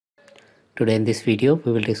Today in this video,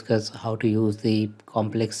 we will discuss how to use the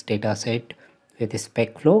complex data set with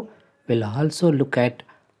SpecFlow. We'll also look at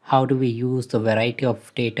how do we use the variety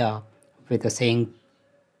of data with the same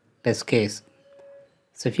test case.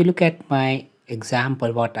 So if you look at my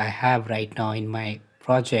example, what I have right now in my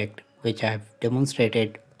project, which I've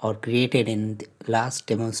demonstrated or created in the last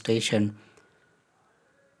demonstration,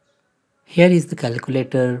 here is the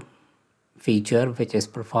calculator feature which is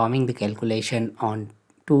performing the calculation on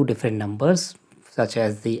two different numbers such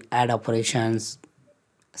as the add operations,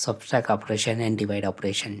 subtract operation and divide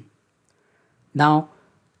operation. Now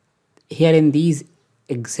here in these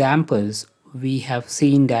examples we have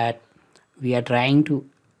seen that we are trying to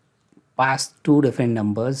pass two different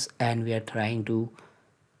numbers and we are trying to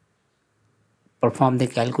perform the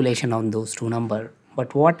calculation on those two numbers.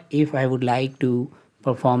 But what if I would like to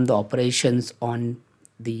perform the operations on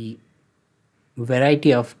the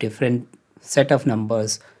variety of different set of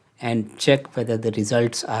numbers and check whether the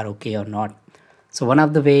results are okay or not? So one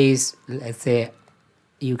of the ways, let's say,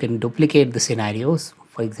 you can duplicate the scenarios.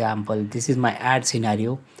 For example, this is my add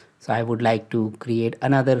scenario, so I would like to create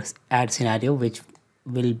another add scenario which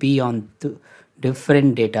will be on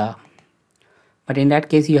different data, but in that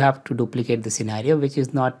case you have to duplicate the scenario, which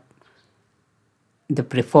is not the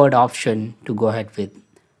preferred option to go ahead with.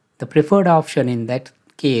 The preferred option in that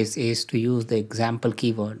case is to use the example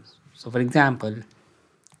keywords. So for example,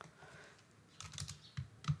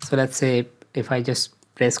 so let's say if I just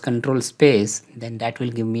press control space, then that will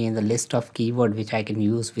give me the list of keyword which I can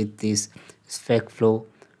use with this SpecFlow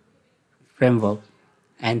framework,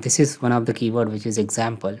 and this is one of the keyword which is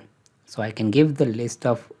example. So I can give the list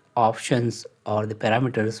of options or the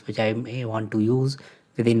parameters which I may want to use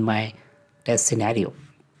within my test scenario.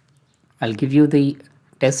 I'll give you the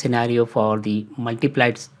test scenario for the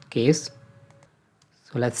multiplied case.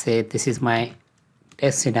 So let's say this is my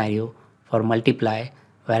test scenario for multiply,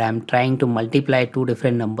 where I'm trying to multiply two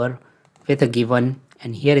different number with a given,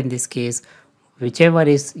 and here in this case whichever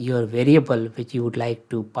is your variable which you would like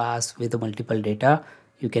to pass with the multiple data,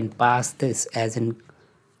 you can pass this as in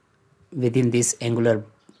within these angular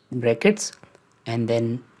brackets and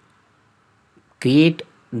then create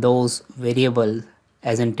those variable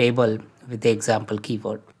as in table with the example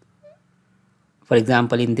keyword. For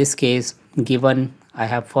example, in this case, given I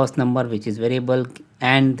have first number which is variable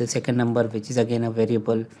and the second number which is again a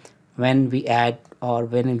variable. When we add or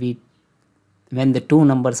when the two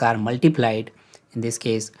numbers are multiplied, in this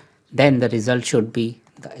case, then the result should be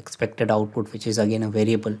the expected output, which is again a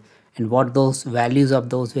variable, and what those values of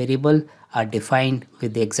those variable are defined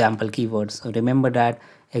with the example keywords. So remember that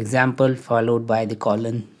example followed by the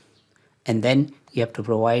colon, and then you have to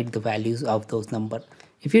provide the values of those number.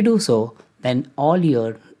 If you do so, then all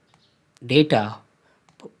your data,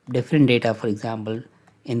 different data, for example,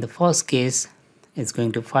 in the first case it's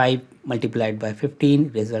going to 5 multiplied by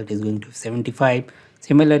 15, result is going to 75.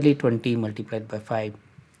 Similarly, 20 multiplied by 5,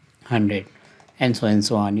 100, and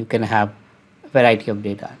so on. You can have a variety of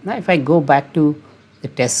data. Now if I go back to the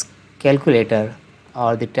test calculator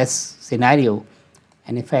or the test scenario,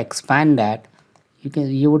 and if I expand that,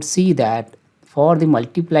 you would see that for the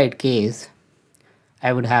multiplied case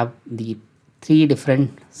I would have the three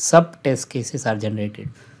different sub test cases are generated.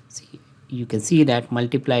 See, you can see that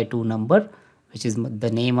multiply to number, which is the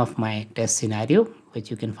name of my test scenario, which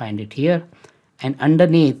you can find it here, and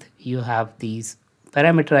underneath you have these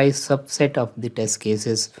parameterized subset of the test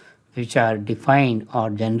cases which are defined or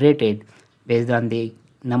generated based on the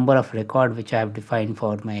number of record which I have defined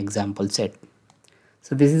for my example set.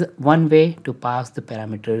 So this is one way to pass the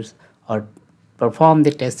parameters or perform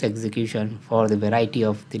the test execution for the variety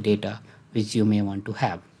of the data which you may want to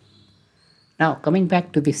have. Now coming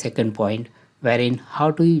back to the second point, wherein how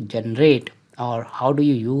do you generate or how do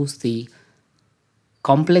you use the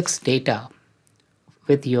complex data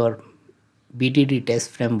with your BDD test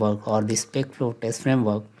framework or the SpecFlow test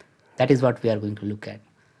framework, that is what we are going to look at.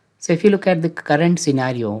 So if you look at the current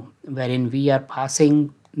scenario wherein we are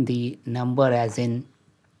passing the number as in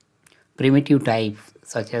primitive type,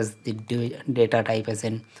 such as the data type as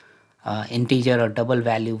in integer or double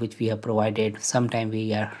value which we have provided. Sometimes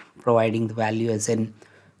we are providing the value as in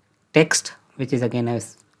text, which is again a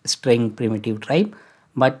string primitive type.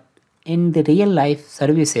 But in the real life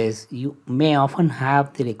services, you may often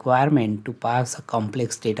have the requirement to pass a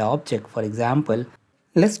complex data object. For example,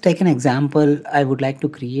 let's take an example. I would like to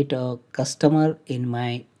create a customer in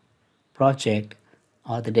my project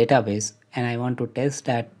or the database, and I want to test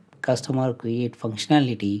that customer create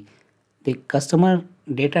functionality. The customer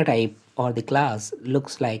data type or the class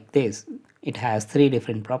looks like this. It has three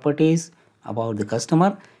different properties about the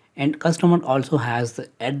customer, and customer also has the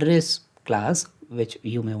address class which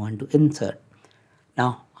you may want to insert.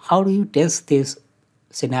 Now, how do you test these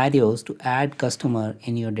scenarios to add customer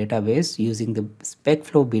in your database using the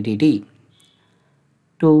SpecFlow BDD?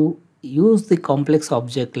 To use the complex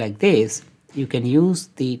object like this, you can use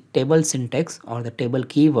the table syntax or the table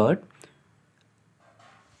keyword,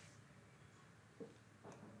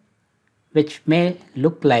 which may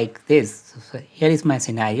look like this. So here is my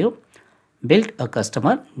scenario. Build a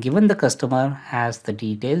customer. Given the customer has the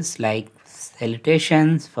details like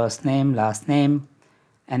salutations, first name, last name,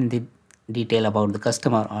 and the detail about the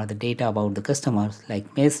customer or the data about the customers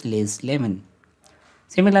like Miss Liz Lemon.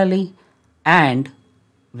 Similarly, and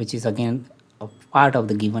which is again a part of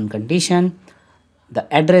the given condition,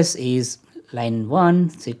 the address is line 1,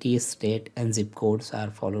 city, state, and zip codes are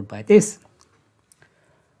followed by this.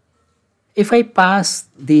 If I pass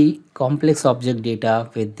the complex object data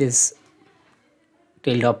with this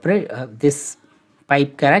this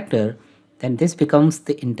pipe character, then this becomes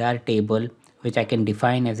the entire table which I can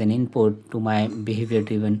define as an input to my behavior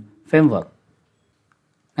driven framework.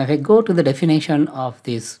 Now if I go to the definition of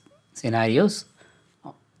these scenarios,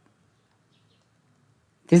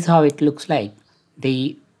 this is how it looks like.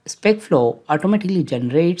 The SpecFlow automatically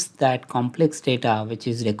generates that complex data which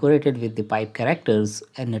is decorated with the pipe characters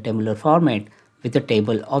in a tabular format with a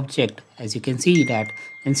table object. As you can see that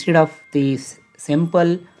instead of the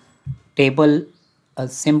simple table, a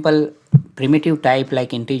simple primitive type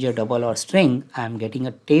like integer, double or string, I am getting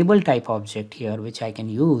a table type object here which I can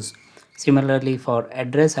use. Similarly for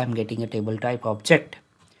address, I am getting a table type object.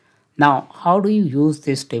 Now, how do you use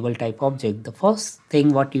this table type object? The first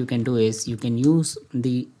thing what you can do is you can use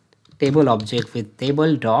the table object with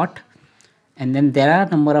table dot, and then there are a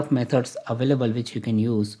number of methods available which you can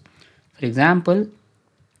use. For example,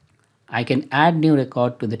 I can add new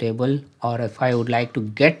record to the table, or if I would like to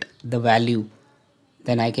get the value,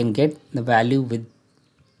 then I can get the value with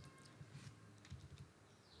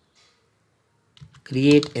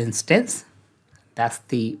create instance. That's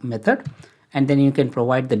the method. And then you can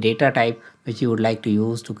provide the data type which you would like to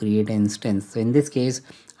use to create an instance. So in this case,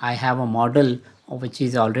 I have a model which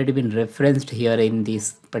is already been referenced here in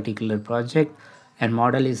this particular project, and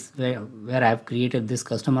model is where I've created this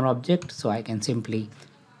customer object. So I can simply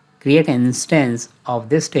create an instance of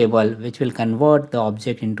this table which will convert the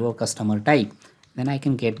object into a customer type. Then I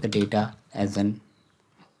can get the data as an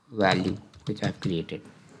value which I've created.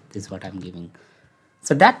 This is what I'm giving.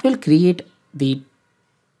 So that will convert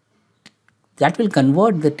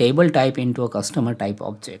the table type into a customer type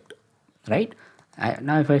object, right?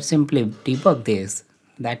 Now if I simply debug this,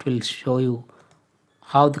 that will show you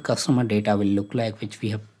how the customer data will look like, which we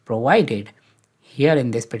have provided here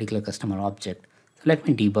in this particular customer object. So let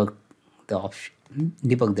me debug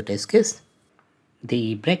the test case.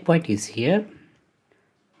 The breakpoint is here.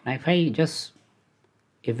 Now if I just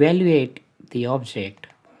evaluate the object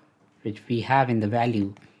which we have in the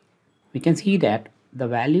value, we can see that the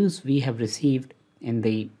values we have received in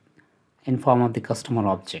form of the customer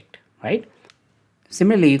object, right?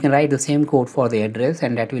 Similarly, you can write the same code for the address,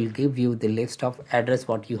 and that will give you the list of address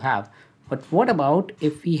what you have. But what about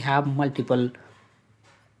if we have multiple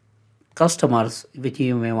customers which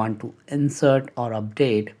you may want to insert or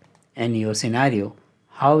update in your scenario?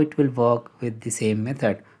 How it will work with the same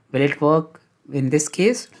method? Will it work in this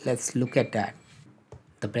case? Let's look at that.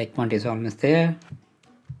 The breakpoint is almost there.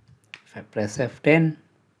 If I press F10,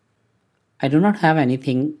 I do not have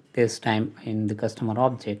anything this time in the customer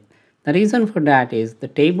object. The reason for that is the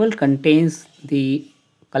table contains the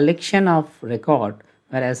collection of record,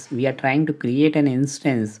 whereas we are trying to create an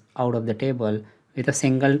instance out of the table with a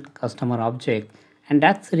single customer object, and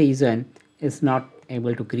that's the reason it's not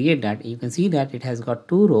able to create that. You can see that it has got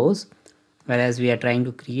 2 rows, whereas we are trying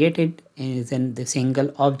to create it is in the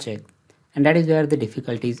single object, and that is where the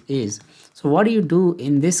difficulties is. So what do you do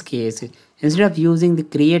in this case? Instead of using the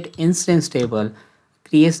create instance table,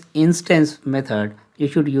 create instance method, you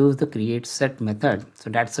should use the create set method. So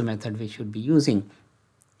that's the method we should be using.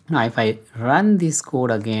 Now if I run this code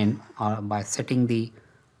again, or by setting the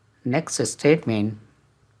next statement,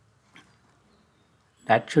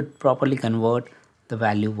 that should properly convert the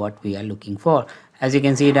value what we are looking for. As you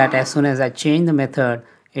can see that as soon as I change the method,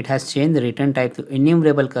 it has changed the return type to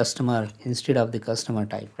enumerable customer instead of the customer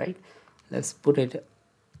type, right? Let's put it,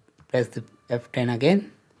 press the F10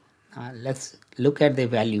 again. Let's look at the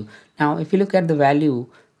value. Now if you look at the value,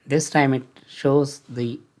 this time it shows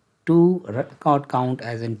the 2 record count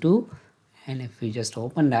as in 2, and if we just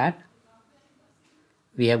open that,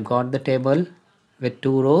 we have got the table with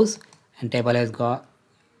 2 rows, and table has got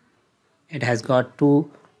 2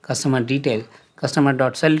 customer detail. customer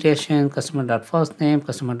dot salutation, customer dot first name,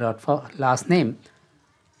 customer dot last name.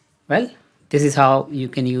 Well, this is how you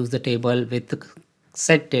can use the table with the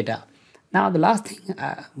set data. Now the last thing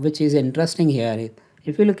which is interesting here is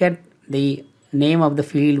if you look at the name of the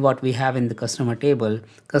field what we have in the customer table,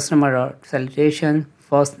 customer dot salutation,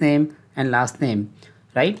 first name and last name,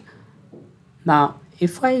 right? Now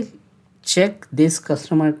if I check this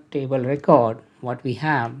customer table record, what we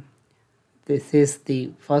have, this is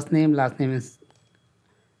the first name, last name is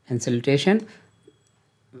and salutation,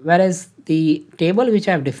 whereas the table which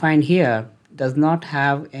I have defined here does not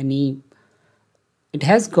have any. It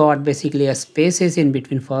has got basically a spaces in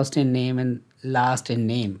between first and name and last and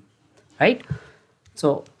name, right?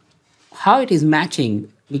 So how it is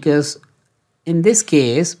matching, because in this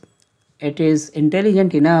case it is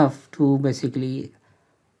intelligent enough to basically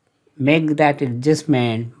make that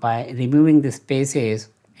adjustment by removing the spaces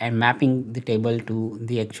and mapping the table to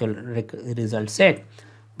the actual result set.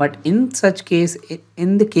 But in such case,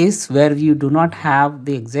 in the case where you do not have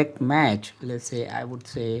the exact match, let's say I would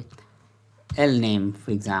say L name for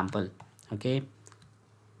example, okay,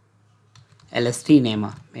 LST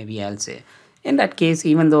name maybe I'll say, in that case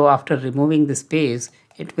even though after removing the space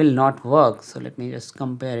it will not work. So let me just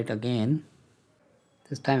compare it again.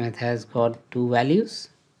 This time it has got two values,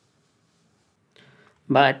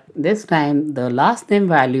 but this time the last name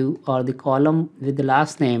value or the column with the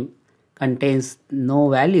last name contains no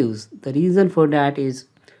values. The reason for that is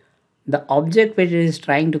the object which it is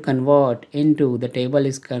trying to convert into the table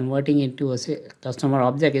is converting into a customer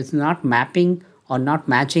object. It's not mapping or not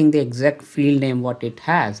matching the exact field name what it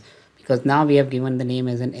has, because now we have given the name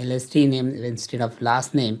as an LST name instead of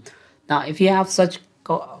last name. Now if you have such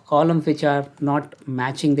columns which are not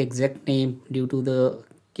matching the exact name due to the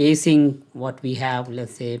casing what we have,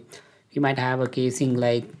 let's say you might have a casing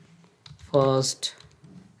like first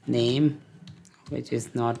name, which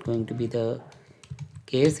is not going to be the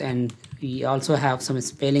case, and we also have some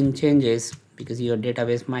spelling changes because your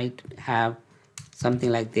database might have something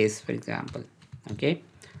like this for example, okay.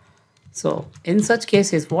 So in such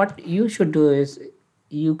cases what you should do is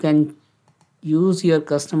you can use your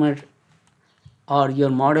customer or your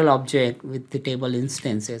model object with the table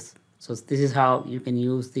instances. So this is how you can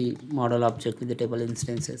use the model object with the table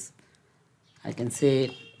instances. I can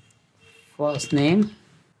say first name,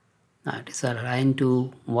 now it is aligned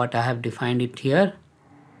to what I have defined it here,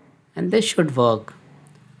 and this should work.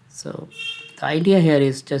 So the idea here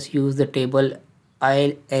is just use the table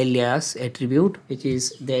alias attribute, which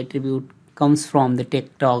is the attribute comes from the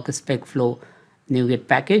TikTok SpecFlow NuGet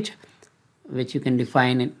package, which you can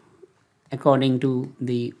define according to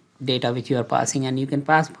the data which you are passing, and you can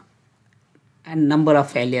pass a number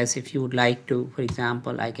of alias if you would like to. For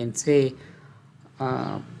example, I can say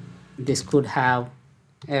this could have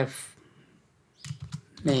F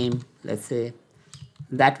name, let's say,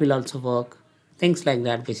 that will also work, things like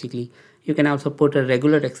that. Basically you can also put a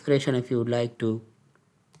regular expression if you would like to.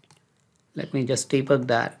 Let me just debug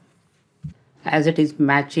that. As it is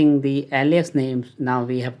matching the alias names, now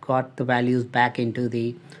we have got the values back into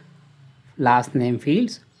the last name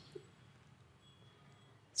fields.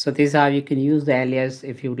 So this is how you can use the alias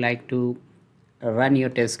if you would like to run your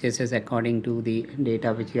test cases according to the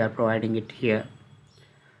data which you are providing it here.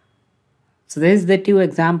 So this is the two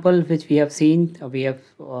examples which we have seen. We have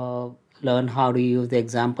learned how to use the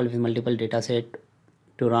example with multiple data set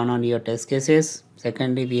to run on your test cases.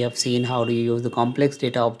 Secondly, we have seen how do you use the complex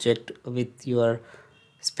data object with your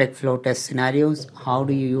SpecFlow test scenarios. How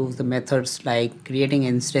do you use the methods like creating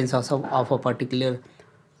instance of a particular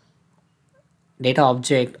data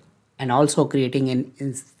object, and also creating an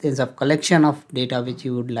instance of collection of data which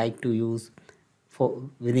you would like to use for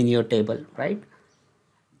within your table, right?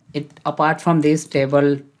 It apart from this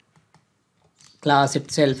table class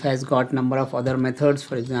itself has got number of other methods.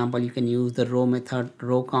 For example, you can use the row method,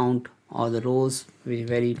 row count, or the rows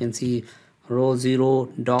where you can see row 0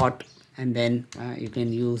 dot, and then you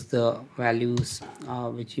can use the values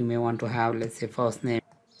which you may want to have, let's say first name.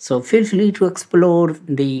 So feel free to explore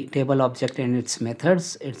the table object and its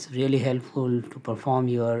methods. It's really helpful to perform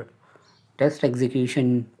your test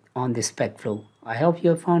execution on the SpecFlow. I hope you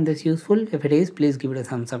have found this useful. If it is, please give it a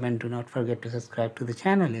thumbs up and do not forget to subscribe to the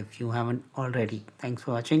channel if you haven't already. Thanks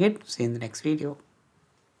for watching it. See you in the next video.